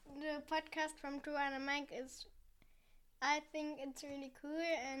podcast from Joanna Mike I think it's really cool,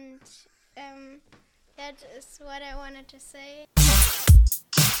 and that is what I wanted to say.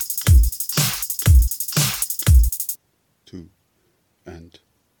 Two and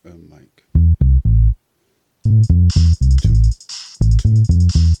a mic.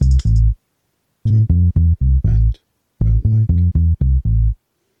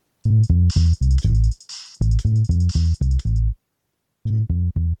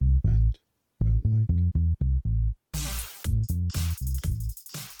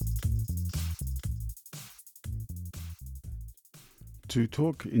 To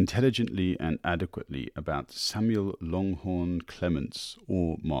talk intelligently and adequately about Samuel Langhorne Clements,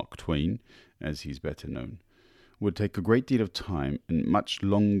 or Mark Twain, as he's better known, would take a great deal of time and much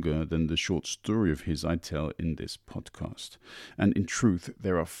longer than the short story of his I tell in this podcast. And in truth,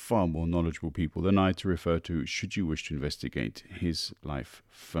 there are far more knowledgeable people than I to refer to should you wish to investigate his life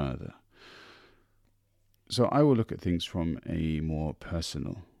further. So I will look at things from a more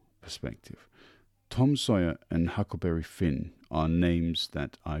personal perspective. Tom Sawyer and Huckleberry Finn are names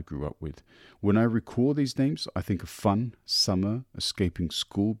that I grew up with. When I recall these names, I think of fun, summer, escaping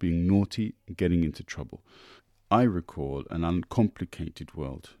school, being naughty, getting into trouble. I recall an uncomplicated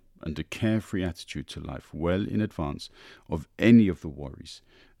world and a carefree attitude to life well in advance of any of the worries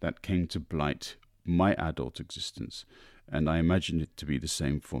that came to blight my adult existence, and I imagine it to be the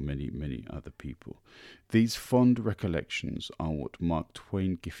same for many, many other people. These fond recollections are what Mark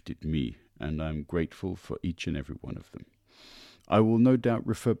Twain gifted me, and I am grateful for each and every one of them. I will no doubt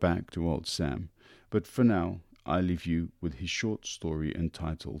refer back to old Sam, but for now I leave you with his short story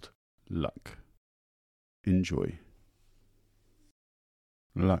entitled Luck. Enjoy.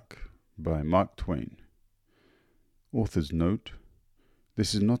 Luck by Mark Twain. Author's note: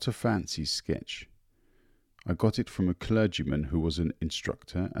 this is not a fancy sketch. I got it from a clergyman who was an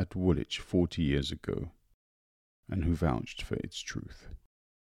instructor at Woolwich 40 years ago, and who vouched for its truth.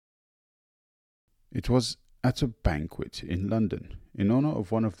 It was at a banquet in London, in honour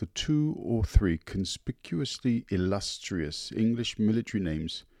of one of the 2 or 3 conspicuously illustrious English military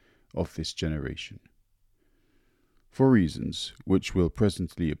names of this generation. For reasons which will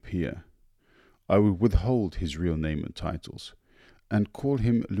presently appear, I will withhold his real name and titles, and call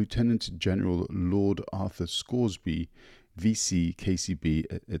him Lieutenant General Lord Arthur Scoresby, V.C., K.C.B.,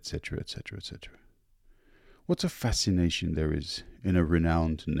 etc., etc., etc. What a fascination there is in a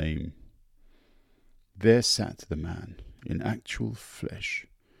renowned name! There sat the man, in actual flesh,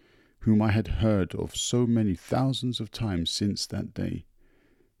 whom I had heard of so many thousands of times since that day,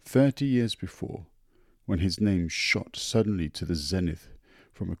 30 years before, when his name shot suddenly to the zenith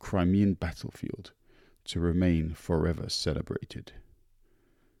from a Crimean battlefield, to remain forever celebrated.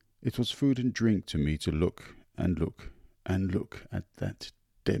 It was food and drink to me to look and look and look at that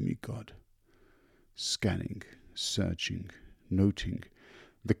demigod, scanning, searching, noting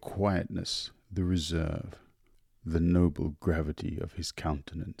the quietness, the reserve, the noble gravity of his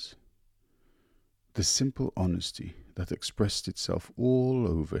countenance, the simple honesty that expressed itself all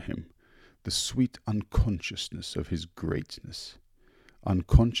over him, the sweet unconsciousness of his greatness,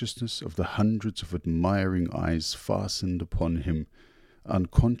 unconsciousness of the hundreds of admiring eyes fastened upon him,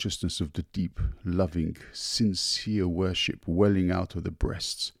 unconsciousness of the deep, loving, sincere worship welling out of the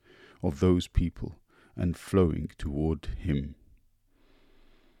breasts of those people and flowing toward him.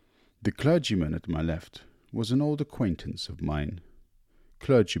 The clergyman at my left was an old acquaintance of mine,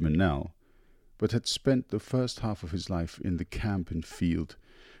 clergyman now, but had spent the first half of his life in the camp and field,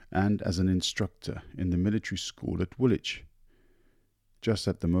 and as an instructor in the military school at Woolwich, just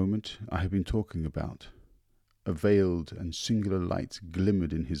at the moment I have been talking about. A veiled and singular light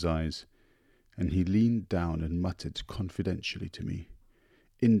glimmered in his eyes, and he leaned down and muttered confidentially to me,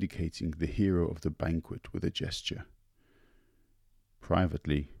 indicating the hero of the banquet with a gesture.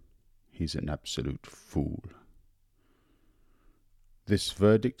 Privately, he's an absolute fool. This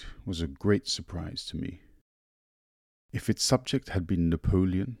verdict was a great surprise to me. If its subject had been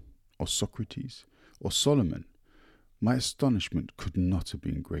Napoleon, or Socrates, or Solomon, my astonishment could not have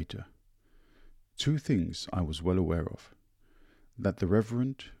been greater. 2 things I was well aware of: that the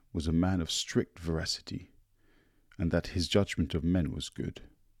Reverend was a man of strict veracity, and that his judgment of men was good.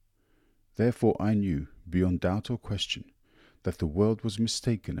 Therefore I knew, beyond doubt or question, that the world was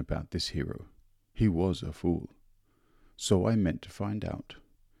mistaken about this hero. He was a fool. So I meant to find out,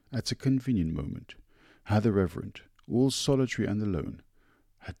 at a convenient moment, how the Reverend, all solitary and alone,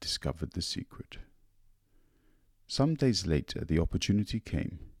 had discovered the secret. Some days later the opportunity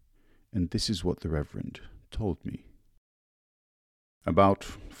came, and this is what the Reverend told me. About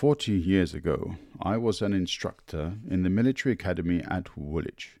 40 years ago, I was an instructor in the military academy at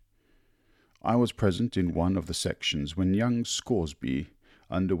Woolwich. I was present in one of the sections when young Scoresby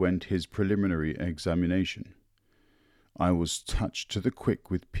underwent his preliminary examination. I was touched to the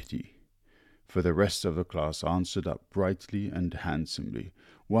quick with pity, for the rest of the class answered up brightly and handsomely,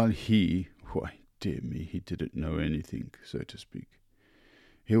 while he, why, dear me, he didn't know anything, so to speak.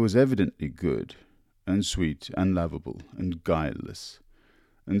 He was evidently good, and sweet, and lovable, and guileless,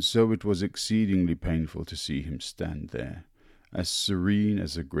 and so it was exceedingly painful to see him stand there, as serene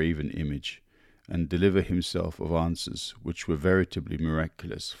as a graven image, and deliver himself of answers which were veritably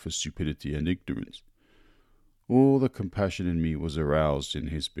miraculous for stupidity and ignorance. All the compassion in me was aroused in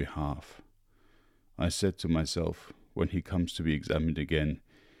his behalf. I said to myself, when he comes to be examined again,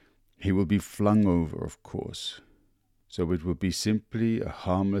 he will be flung over, of course, so it will be simply a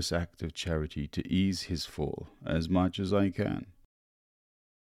harmless act of charity to ease his fall as much as I can.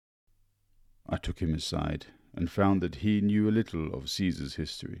 I took him aside and found that he knew a little of Caesar's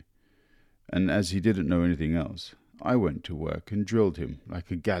history, and as he didn't know anything else, I went to work and drilled him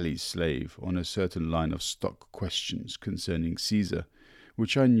like a galley slave on a certain line of stock questions concerning Caesar,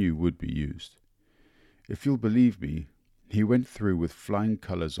 which I knew would be used. If you'll believe me, he went through with flying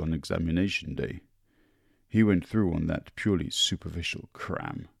colours on examination day. He went through on that purely superficial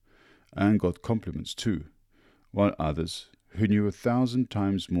cram, and got compliments too, while others, who knew 1,000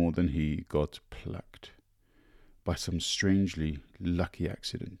 times more than he, got plucked. By some strangely lucky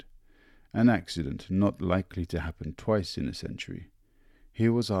accident, an accident not likely to happen twice in a century, he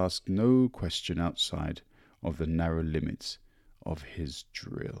was asked no question outside of the narrow limits of his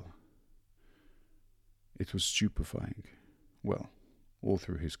drill. It was stupefying. Well, all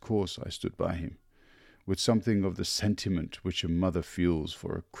through his course I stood by him, with something of the sentiment which a mother feels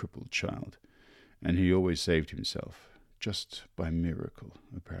for a crippled child, and he always saved himself, just by miracle,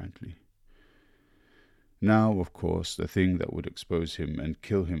 apparently. Now, of course, the thing that would expose him and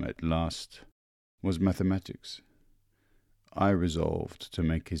kill him at last was mathematics. I resolved to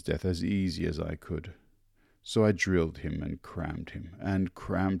make his death as easy as I could, so I drilled him and crammed him, and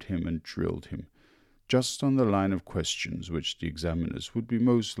crammed him and drilled him, just on the line of questions which the examiners would be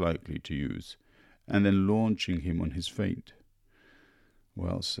most likely to use, and then launching him on his fate.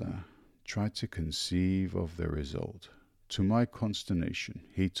 Well, sir, try to conceive of the result. To my consternation,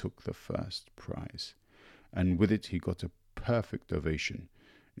 he took the first prize, and with it he got a perfect ovation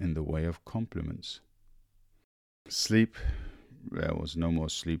in the way of compliments. Sleep? There was no more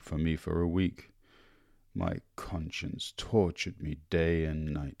sleep for me for a week. My conscience tortured me day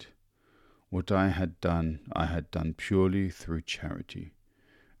and night. What I had done purely through charity,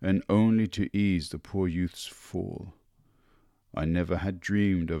 and only to ease the poor youth's fall. I never had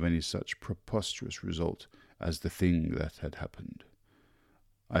dreamed of any such preposterous result as the thing that had happened.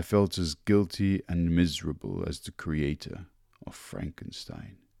 I felt as guilty and miserable as the creator of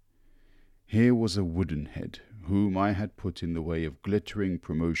Frankenstein. Here was a wooden head whom I had put in the way of glittering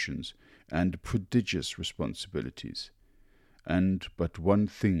promotions and prodigious responsibilities, and but one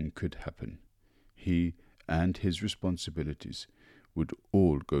thing could happen. He and his responsibilities would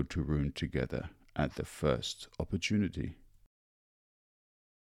all go to ruin together at the first opportunity.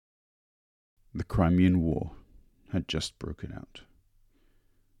 The Crimean War had just broken out.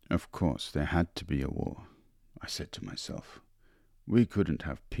 Of course, there had to be a war, I said to myself. We couldn't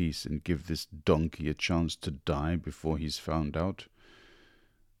have peace and give this donkey a chance to die before he's found out.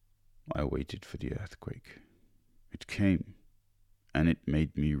 I waited for the earthquake. It came, and it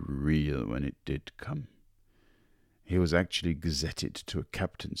made me reel when it did come. He was actually gazetted to a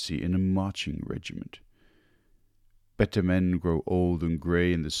captaincy in a marching regiment. Better men grow old and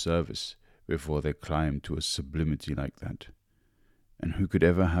grey in the service before they climb to a sublimity like that. And who could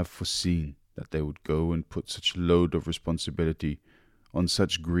ever have foreseen that they would go and put such a load of responsibility on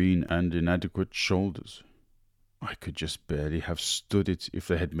such green and inadequate shoulders? I could just barely have stood it if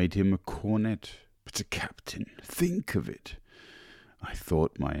they had made him a cornet. But a captain, think of it! I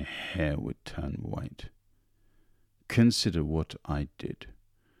thought my hair would turn white. Consider what I did.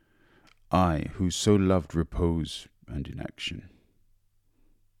 I, who so loved repose and inaction.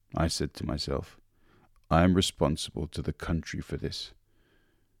 I said to myself, I am responsible to the country for this,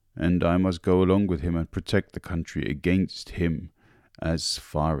 and I must go along with him and protect the country against him as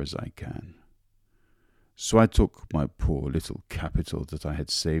far as I can. So I took my poor little capital that I had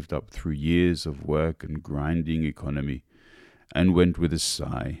saved up through years of work and grinding economy, and went with a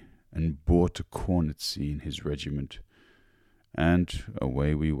sigh and bought a cornetcy in his regiment, and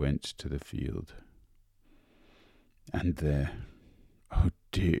away we went to the field. And there, oh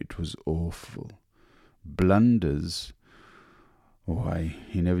dear, it was awful. Blunders? Why,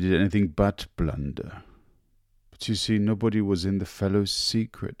 he never did anything but blunder. But you see, nobody was in the fellow's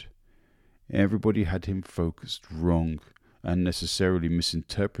secret. Everybody had him focused wrong and necessarily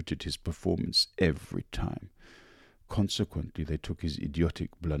misinterpreted his performance every time. Consequently, they took his idiotic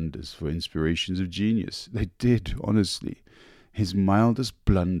blunders for inspirations of genius. They did, honestly. His mildest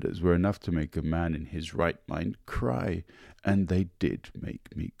blunders were enough to make a man in his right mind cry, and they did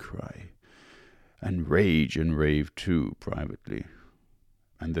make me cry. And rage and rave too, privately.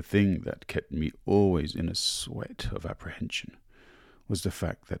 And the thing that kept me always in a sweat of apprehension was the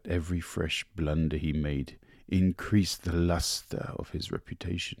fact that every fresh blunder he made increased the lustre of his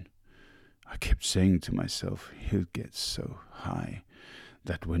reputation. I kept saying to myself, he'll get so high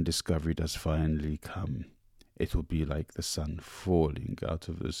that when discovery does finally come, it will be like the sun falling out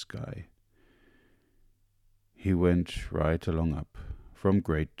of the sky. He went right along up, from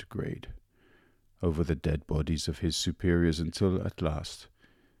grade to grade, over the dead bodies of his superiors until at last,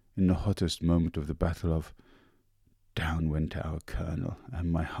 in the hottest moment of the battle of, down went our colonel,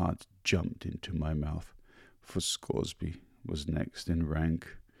 and my heart jumped into my mouth, for Scoresby was next in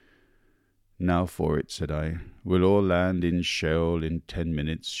rank. Now for it, said I. We'll all land in Sheol in 10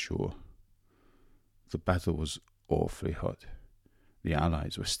 minutes, sure. The battle was awfully hot. The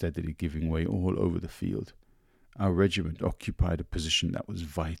Allies were steadily giving way all over the field. Our regiment occupied a position that was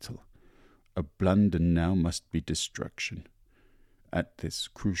vital. A blunder now must be destruction. At this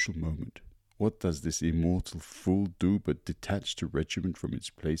crucial moment, what does this immortal fool do but detach the regiment from its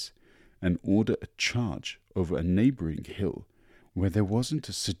place and order a charge over a neighbouring hill where there wasn't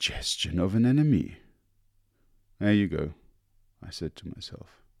a suggestion of an enemy? There you go, I said to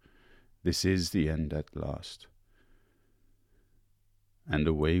myself. This is the end at last. And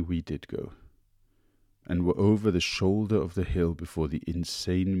away we did go, and were over the shoulder of the hill before the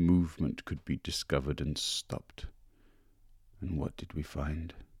insane movement could be discovered and stopped. And what did we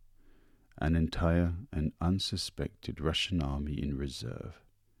find? An entire and unsuspected Russian army in reserve.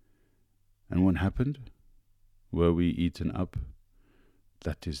 And what happened? Were we eaten up?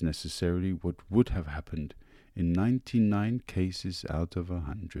 That is necessarily what would have happened in 99 cases out of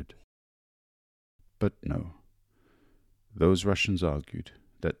 100. But no. Those Russians argued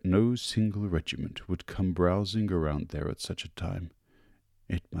that no single regiment would come browsing around there at such a time.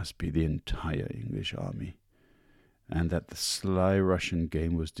 It must be the entire English army, and that the sly Russian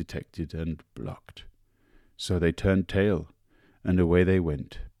game was detected and blocked. So they turned tail, and away they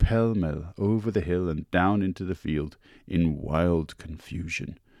went, pell-mell, over the hill and down into the field, in wild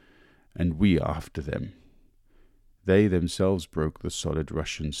confusion, and we after them. They themselves broke the solid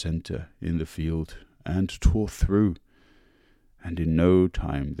Russian centre in the field, and tore through, and in no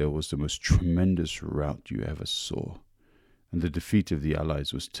time there was the most tremendous rout you ever saw, and the defeat of the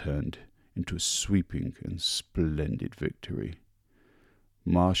Allies was turned into a sweeping and splendid victory.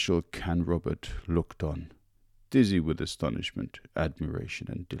 Marshal Canrobert looked on, dizzy with astonishment, admiration,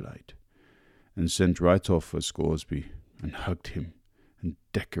 and delight, and sent right off for Scoresby, and hugged him, and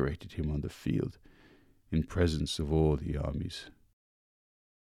decorated him on the field, in presence of all the armies.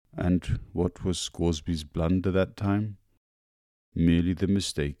 And what was Scoresby's blunder that time? Merely the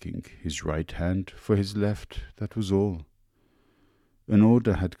mistaking his right hand for his left, that was all. An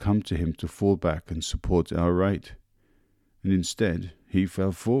order had come to him to fall back and support our right, and instead he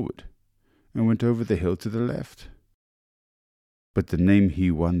fell forward, and went over the hill to the left. But the name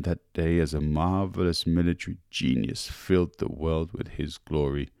he won that day as a marvellous military genius filled the world with his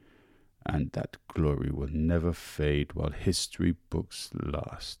glory, and that glory will never fade while history books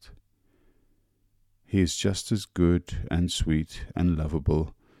last. He is just as good and sweet and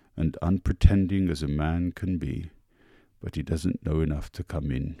lovable and unpretending as a man can be, but he doesn't know enough to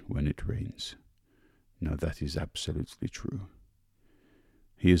come in when it rains. Now that is absolutely true.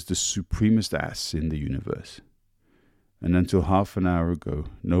 He is the supremest ass in the universe, and until half an hour ago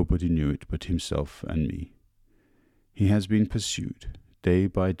nobody knew it but himself and me. He has been pursued, day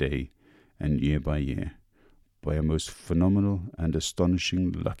by day and year by year, by a most phenomenal and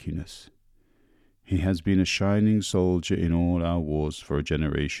astonishing luckiness. He has been a shining soldier in all our wars for a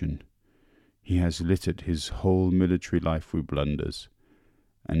generation. He has littered his whole military life with blunders,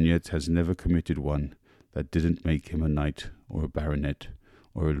 and yet has never committed one that didn't make him a knight or a baronet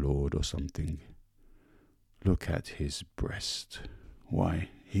or a lord or something. Look at his breast. Why,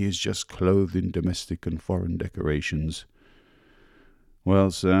 he is just clothed in domestic and foreign decorations.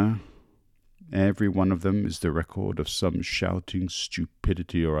 Well, sir, every one of them is the record of some shouting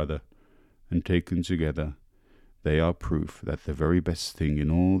stupidity or other, and taken together, they are proof that the very best thing in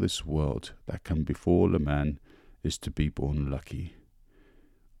all this world that can befall a man is to be born lucky.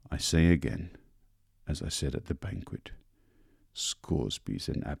 I say again, as I said at the banquet, Scoresby's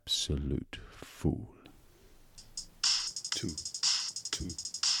an absolute fool. 2, 2,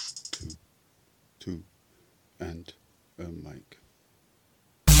 2. and a mic.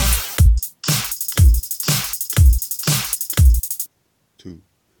 Two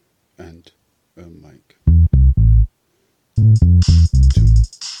and a mic. Two.